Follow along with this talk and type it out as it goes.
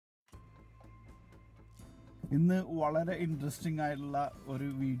ഇന്ന് വളരെ ഇൻട്രസ്റ്റിംഗ് ആയിട്ടുള്ള ഒരു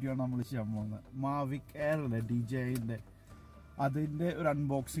വീഡിയോ നമ്മൾ ചെയ്യാൻ പോകുന്നത്. മാവിക് എയർ അല്ലേ, DJIന്റെ അതിൻ്റെ ഒരു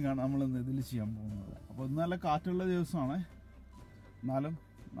അൺബോക്സിംഗ് ആണ് നമ്മൾ ഇന്ന് ഇതിൽ ചെയ്യാൻ പോകുന്നത്. അപ്പോൾ ഇന്ന് നല്ല കാറ്റുള്ള ദിവസമാണ്, എന്നാലും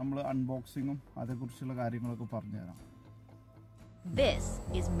നമ്മൾ അൺബോക്സിങ്ങും അതേക്കുറിച്ചുള്ള കാര്യങ്ങളൊക്കെ പറഞ്ഞുതരാം. This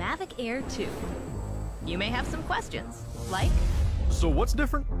is Mavic Air 2. You may have some questions, like... So what's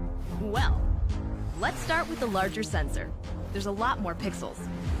different? Well, let's start with the larger sensor. There's a lot more pixels,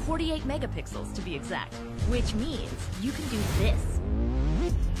 48 megapixels to be exact, which means you can do this.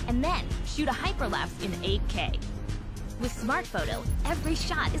 And then shoot a hyperlapse in 8K. With Smart Photo, every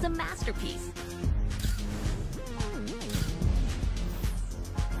shot is a masterpiece.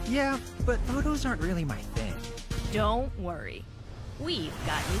 Yeah, but photos aren't really my thing. Don't worry. We've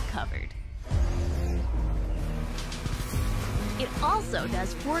got you covered. It also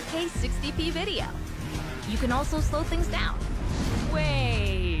does 4K 60p video. You can also slow things down.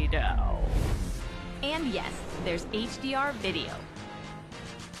 Way-do. And yes, there's HDR video.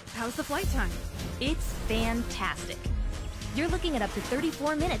 How's the flight time? It's fantastic. You're looking at up to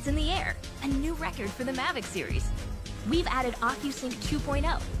 34 minutes in the air, a new record for the Mavic series. We've added OcuSync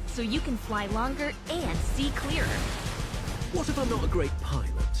 2.0, so you can fly longer and see clearer. What if I'm not a great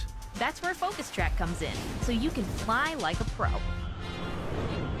pilot? That's where Focus Track comes in, so you can fly like a pro.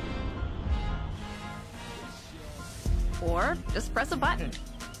 Or just press a button.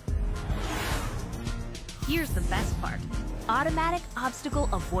 Here's the best part: automatic obstacle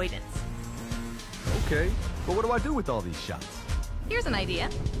avoidance. Okay, but what do I do with all these shots? Here's an idea.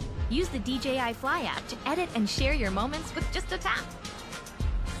 Use the DJI Fly app to edit and share your moments with just a tap.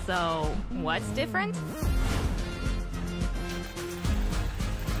 So, what's different?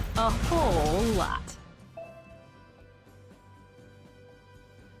 A whole lot.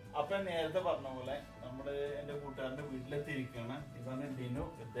 അപ്പൊ നേരത്തെ പറഞ്ഞ പോലെ നമ്മുടെ എന്റെ കൂട്ടുകാരന്റെ വീട്ടിലെത്തിയിരിക്കുകയാണ്. ഇതാണ് ഡിനു,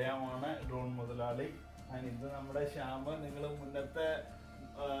 ഇദ്ദേഹമാണ് drone മുതലാളി. ഇത് നമ്മുടെ ശ്യാമ, നിങ്ങൾ മുന്നത്തെ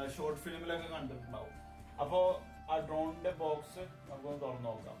ഷോർട്ട് ഫിലിമിലൊക്കെ കണ്ടിട്ടുണ്ടാവും. അപ്പോ ആ ഡ്രോണിന്റെ ബോക്സ് നമുക്കൊന്ന് തുറന്നു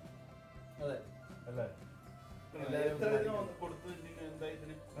നോക്കാം. അതെ അല്ലേ?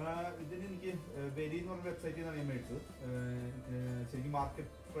 ഇതിന് എനിക്ക് വെരി എന്ന് പറഞ്ഞ വെബ്സൈറ്റിൽ നിന്നാണ് ഞാൻ മേടിച്ചത്. ശരിക്കും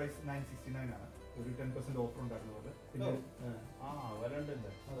മാർക്കറ്റ് പ്രൈസ് 969 ആണ്. ഒരു 10% ഓഫർ ഉണ്ടായിരുന്നു. പോലെ പിന്നെ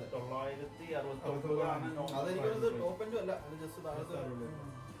വരണ്ടല്ലേ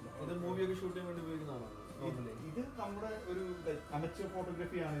 969. മൂവിയൊക്കെ ഷൂട്ട് ചെയ്യാൻ വേണ്ടി ഉപയോഗിക്കുന്നതാണ്. ഇത് നമ്മുടെ ഒരു അമച്വർ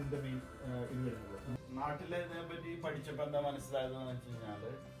ഫോട്ടോഗ്രാഫിയാണ് ഇതിന്റെ മെയിൻ ഇത് വരുന്നത്. നാട്ടിലെ ഇതിനെ പറ്റി പഠിച്ചപ്പോ എന്താ മനസ്സിലായതെന്ന് വെച്ച്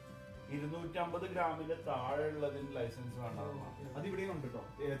കഴിഞ്ഞാല് 250 ഗ്രാമിന്റെ താഴെ ഉള്ളതിന് ലൈസൻസ് വേണ്ടതാണ്. അത് ഇവിടെയും ഉണ്ട് കേട്ടോ.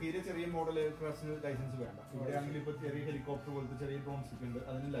 തീരെ ചെറിയ മോഡൽ എയർക്രാഫ്റ്റിന് ലൈസൻസ് വേണ്ട. ഇവിടെ ആണെങ്കിൽ ഇപ്പൊ ചെറിയ ഹെലികോപ്റ്റർ പോലത്തെ ചെറിയ ഡ്രോൺസ് ഒക്കെ ഉണ്ട്,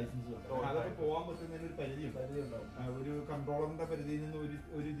 അതിന് ലൈസൻസ് വേണ്ട. അതൊക്കെ പോകാൻ പറ്റുന്നതിന് ഒരു പരിധി ഉണ്ടാവും. ഒരു കൺട്രോളറിന്റെ പരിധിയിൽ നിന്ന്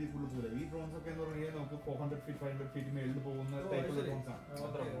ഒരു ഇതിക്കുള്ള പോലെ ഈ ഡ്രോൺസ് ഒക്കെ എന്ന് പറഞ്ഞാൽ നമുക്ക് 400 ഫീറ്റ് 500 ഫീറ്റ് മേളിൽ പോകുന്ന ടൈപ്പുള്ള ഡ്രോൺസ് ആണ്.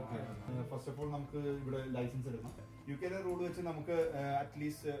 ഫസ്റ്റ് ഓഫ് ഓൾ നമുക്ക് ഇവിടെ ലൈസൻസ് എടുക്കണം. UK റൂൾ വെച്ച് നമുക്ക്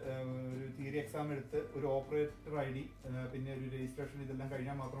അറ്റ്ലീസ്റ്റ് ഒരു തിയറി എക്സാം എടുത്ത് ഒരു ഓപ്പറേറ്റർ ID പിന്നെ ഒരു രജിസ്ട്രേഷൻ ഇതെല്ലാം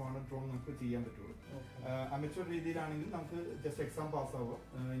കഴിഞ്ഞാൽ മാത്രമാണ് ഡ്രോൺ നമുക്ക് ചെയ്യാൻ പറ്റുള്ളൂ. അമച്വർ രീതിയിലാണെങ്കിൽ നമുക്ക് ജസ്റ്റ് എക്സാം പാസ് ആവുക.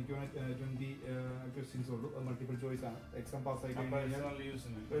 എനിക്ക് 20 ക്വസ്റ്റ്യൻസ് ഉള്ളൂ, മൾട്ടിപ്പിൾ ചോയ്സ് ആണ്. എക്സാം പാസ് ആയി കഴിഞ്ഞാൽ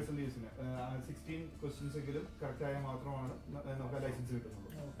പേഴ്സണൽ യൂസിന് 16 ക്വസ്റ്റ്യൻസ് എങ്കിലും കറക്റ്റ് ആയാൽ മാത്രമാണ് നമുക്ക് ലൈസൻസ് കിട്ടുന്നുള്ളൂ.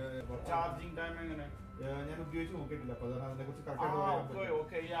 ചാർജിങ് ടൈം എങ്ങനെ ഞാൻ ഉപയോഗിച്ച് നോക്കിയിട്ടില്ല, അപ്പൊ അതിനെ കുറിച്ച്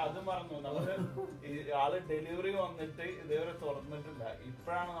കറക്റ്റ് അത് മറന്നു. നമ്മള് ആള് ഡെലിവറി വന്നിട്ട് ഇതേവരെ തുറന്നിട്ടില്ല.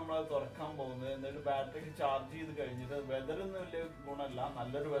 ഇപ്പോഴാണ് നമ്മളത് തുറക്കാൻ പോകുന്നത്. എന്നിട്ട് ബാറ്ററി ചാർജ് ചെയ്ത് കഴിഞ്ഞിട്ട് വെതറൊന്നും വലിയ ഗുണമല്ല,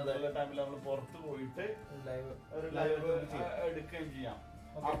 നല്ലൊരു വെതറുള്ള ടൈമിൽ നമ്മൾ പുറത്ത് പോയിട്ട് ഒരു ലൈവ് എടുക്കുകയും ചെയ്യാം.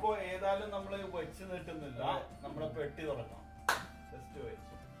 അപ്പൊ ഏതായാലും നമ്മള് വെച്ച് നീട്ടുന്നില്ല, നമ്മളെ പെട്ടി തുറക്കാം. ജസ്റ്റ്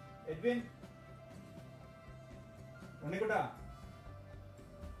വെച്ച് എഡ്വിൻ ഉണ്ണിക്കുട്ടാ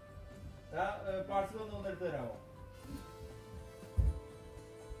പാർസൽ ഒന്ന് എടുത്തു തരാമോ?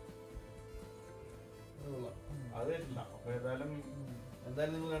 അത് ഇല്ല. അപ്പൊ ഏതായാലും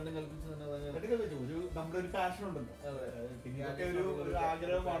നിങ്ങൾ രണ്ടും കൽപ്പിച്ചു തന്നെ ഒരു നമ്മുടെ ഒരു പാഷൻ ഉണ്ടല്ലോ, പിന്നെ ഒരു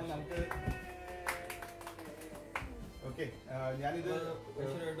ആഗ്രഹമാണ് നമുക്ക്. ഓക്കെ, ഞാനിത്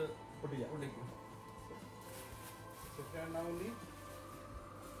പൊട്ടിക്കാം.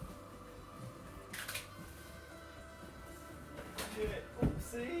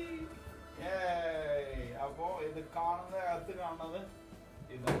 അപ്പോ ഇത് അകത്ത് കാണുന്നത്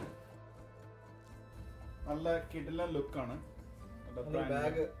ഇത് നല്ല കിടിലൻ ലുക്കാണ്.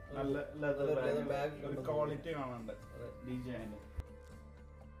 നല്ല ലെതർ ബാഗ്, ഒരു ക്വാളിറ്റി കാണുന്നുണ്ട് DJIന്റെ.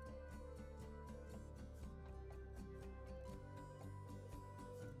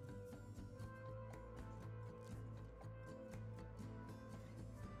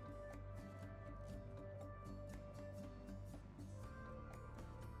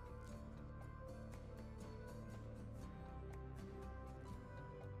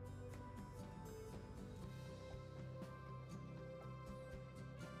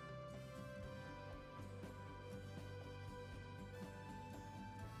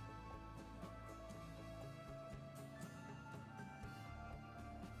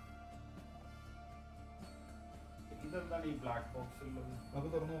 ഇതെന്താണ് ഈ ബ്ലാക്ക് ബോക്സ് ഉള്ളത്?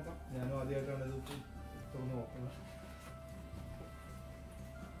 നമുക്ക് തുറന്നു നോക്കാം. ഞാനും ആദ്യമായിട്ടാണ് ഇത് തുറന്നു നോക്കുന്നത്.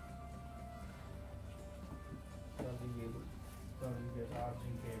 Charging cable,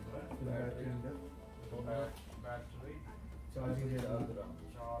 charging cable, battery ഉണ്ട്, ബാറ്ററി, ചാർജിങ് ചാർജർ,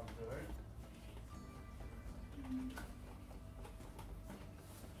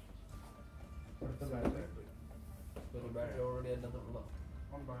 അടുത്ത ബാറ്ററി ഒരു ബാറ്ററി ഓൾറെഡി അതിനകത്തുള്ള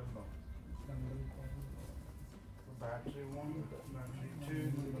ഉണ്ടായിരുന്നോ? ബാറ്ററി 1, ബാറ്ററി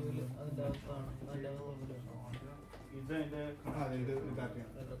 2, അതിൻ്റെ അകത്താണ് ഇത് ഇത്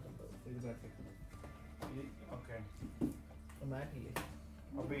ബാറ്ററിയാണ്. ഇത് ബാറ്ററി. ഓക്കെ. മാറ്റില്ലേ?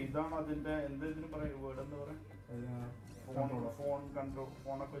 അപ്പൊ ഇതാണ് അതിന്റെ എന്തിനു പറയാ, വേർഡ് എന്താ പറയാ? ഫോൺ കൺട്രോൾ,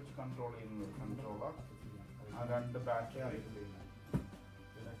 ഫോണൊക്കെ വെച്ച് കൺട്രോൾ ചെയ്യുന്നത് കൺട്രോളർ. രണ്ട് ബാറ്ററി,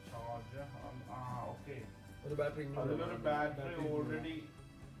 പിന്നെ ചാർജർ. ഓക്കെ. ഒരു ബാറ്ററി, അതിലൊരു ബാറ്ററി ഓൾറെഡി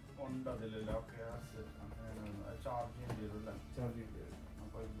ഉണ്ട് അതിലല്ലേ? ഓക്കെ. ചാർജ് ചെയ്യേണ്ടി വരും അല്ലേ? ചാർജ് ചെയ്ത്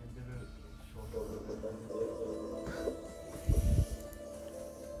അപ്പൊ ഇതിന്റെ ഒരു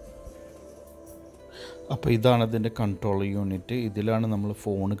അപ്പോൾ ഇതാണ് ഇതിൻ്റെ കൺട്രോൾ യൂണിറ്റ്. ഇതിലാണ് നമ്മൾ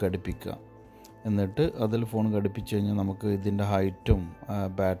ഫോൺ ഘടിപ്പിക്കുക. എന്നിട്ട് അതിൽ ഫോൺ ഘടിപ്പിച്ച് കഴിഞ്ഞാൽ നമുക്ക് ഇതിൻ്റെ ഹൈറ്റും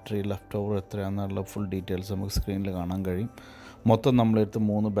battery left over എത്രയാണെന്നുള്ള full details നമുക്ക് സ്ക്രീനിൽ കാണാൻ കഴിയും. മൊത്തം നമ്മളെടുത്ത്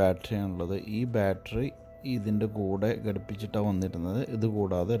 3 ബാറ്ററിയാണുള്ളത്. ഈ ബാറ്ററി ഇതിൻ്റെ കൂടെ ഘടിപ്പിച്ചിട്ടാണ് വന്നിരുന്നത്. ഇത്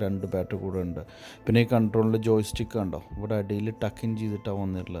കൂടാതെ 2 ബാറ്ററി കൂടെ ഉണ്ട്. പിന്നെ ഈ കൺട്രോളിൻ്റെ ജോയ്സ്റ്റിക്ക് ഉണ്ടോ, ഇവിടെ അടിയിൽ ടക്കിൻ ചെയ്തിട്ടാണ്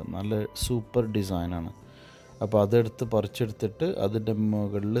വന്നിട്ടുള്ളത്. നല്ല സൂപ്പർ ഡിസൈനാണ്. അപ്പോൾ അതെടുത്ത് പറിച്ചെടുത്തിട്ട് അതിൻ്റെ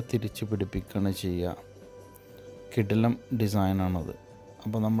മുകളിൽ തിരിച്ച് പിടിപ്പിക്കുകയാണ് ചെയ്യുക. കിടിലം ഡിസൈനാണത്.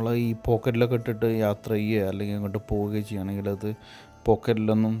 അപ്പോൾ നമ്മൾ ഈ പോക്കറ്റിലൊക്കെ ഇട്ടിട്ട് യാത്ര ചെയ്യുക അല്ലെങ്കിൽ അങ്ങോട്ട് പോവുകയോ ചെയ്യുകയാണെങ്കിൽ അത്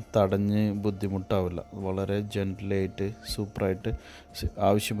പോക്കറ്റിലൊന്നും തടഞ്ഞ് ബുദ്ധിമുട്ടാവില്ല. വളരെ ജെൻറ്റിലായിട്ട് സൂപ്പറായിട്ട്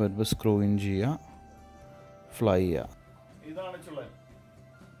ആവശ്യം വരുമ്പോൾ സ്ക്രൂ ഇൻ ചെയ്യുക, ഫ്ലൈ ചെയ്യുക. ഇതാണ് ചുള്ളൻ.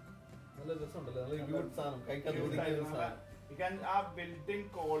 നല്ല രസമുണ്ടല്ലോ, നല്ല ക്യൂട്ട് സാധനം, കഴിക്കാൻ ആ ബിൽഡിംഗ്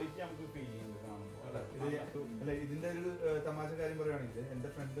ക്വാളിറ്റി നമുക്ക് ഫീൽ ചെയ്യുന്നത്. ഇതിന്റെ ഒരു തമാശ കാര്യം പറയുകയാണെങ്കിൽ എന്റെ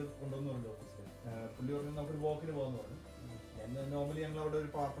ഫ്രണ്ട് കൊണ്ടുവന്ന് പറഞ്ഞു ഓഫീസിൽ. പുള്ളി പറഞ്ഞു നമുക്കൊരു വാക്കിന് പോകാന്ന് പറഞ്ഞു. നോർമലി ഞങ്ങൾ അവിടെ ഒരു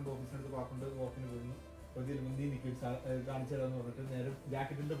പാർക്കുണ്ട്, ഓഫീസിനടുത്ത് പാർക്കുണ്ട്, വാക്കിന് പോയിരുന്നു. മുന്തി നിൽക്കും കാണിച്ചു തരാന്ന് പറഞ്ഞിട്ട് നേരെ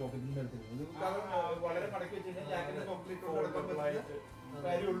ജാക്കറ്റിന്റെ പോക്കറ്റിൽ നിന്ന് എടുത്തിരുന്നു. വളരെ മടക്കി വെച്ച് കഴിഞ്ഞാൽ ജാക്കറ്റിന്റെ പോക്കറ്റിൽ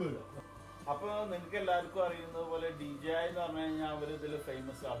കാര്യമുള്ളൂ. അപ്പൊ നിങ്ങൾക്ക് എല്ലാവർക്കും അറിയുന്നത് പോലെ DJI എന്ന് പറഞ്ഞു കഴിഞ്ഞാൽ അവര് ഇതില്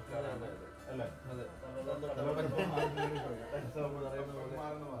ഫേമസ് ആൾക്കാരാണ് അല്ലേ?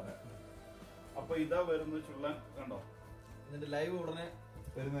 അപ്പൊ ഇതാ വരുന്ന ചുള്ളൻ കണ്ടോ, ഇതിന്റെ ലൈവ് ഉടനെ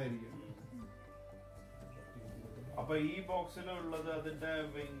വരുന്നതായിരിക്കും. അപ്പൊ ഈ ബോക്സിലുള്ളത് അതിന്റെ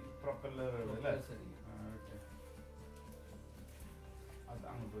വിങ് പ്രൊപ്പല്ലറുകൾ അല്ലേ? അത്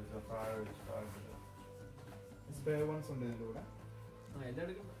അങ്ങോട്ട് സ്പെയർ വൺസ് ഉണ്ട് ഇതിന്റെ കൂടെ.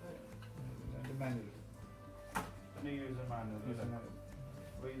 മാനുവൽ പിന്നെ യൂസർ മാനുവൽ.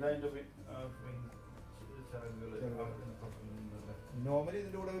 അപ്പൊ ഇതതിന്റെ നോർമലി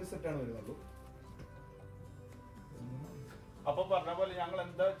ഇതിന്റെ കൂടെ ഒരു സെറ്റാണ് വരുന്നുള്ളൂ. അപ്പൊ പറഞ്ഞ പോലെ ഞങ്ങൾ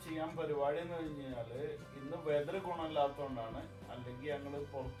എന്താ ചെയ്യാൻ പരിപാടി എന്ന് കഴിഞ്ഞാല്, ഇന്ന് വെതർ ഗുണമില്ലാത്തതുകൊണ്ടാണ്, അല്ലെങ്കിൽ ഞങ്ങള്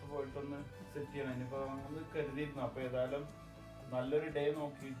പുറത്ത് പോയിട്ടൊന്ന് സെറ്റ് ചെയ്യണം. ഇനിയിപ്പോ നമ്മൾ കരുതിയിരുന്നു. അപ്പൊ ഏതായാലും നല്ലൊരു ഡേ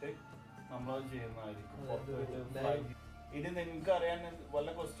നോക്കിയിട്ട് നമ്മളത് ചെയ്യുന്നതായിരിക്കും. ഇനി നിങ്ങൾക്ക് അറിയാൻ വല്ല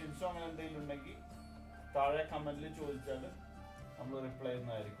ക്വസ്റ്റ്യൻസോ അങ്ങനെ എന്തെങ്കിലും ഉണ്ടെങ്കിൽ താഴെ കമന്റിൽ ചോദിച്ചാൽ നമ്മൾ റിപ്ലൈ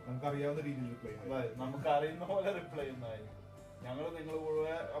ചെയ്യുന്നതായിരിക്കും. നമുക്ക് അറിയാവുന്ന രീതിയിൽ റിപ്ലൈ ചെയ്യാം. അതായത് നമുക്ക് അറിയുന്ന പോലെ റിപ്ലൈ ചെയ്യുന്നതായിരിക്കും. ഞങ്ങൾ നിങ്ങൾ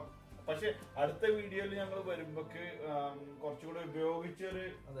കൂടെ. പക്ഷെ അടുത്ത വീഡിയോയിൽ ഞങ്ങൾ വരുമ്പോക്ക് കുറച്ചുകൂടെ ഉപയോഗിച്ചൊരു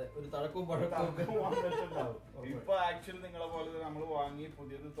തഴക്കവും പഴക്കവും വന്നിട്ടുണ്ടാവും. ഇപ്പൊ ആക്ച്വലി നിങ്ങളെ പോലെ നമ്മൾ വാങ്ങി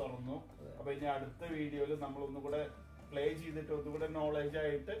പുതിയത് തുറന്നു. അപ്പൊ ഇനി അടുത്ത വീഡിയോയിൽ നമ്മൾ ഒന്നുകൂടെ പ്ലേ ചെയ്തിട്ട് ഒന്നുകൂടെ നോളജ്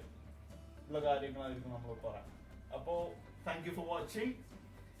ആയിട്ട് ഉള്ള കാര്യങ്ങളായിരിക്കും നമ്മൾ പറയാം. അപ്പോ thank you for watching.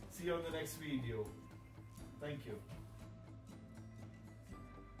 See you on the next video. Thank you.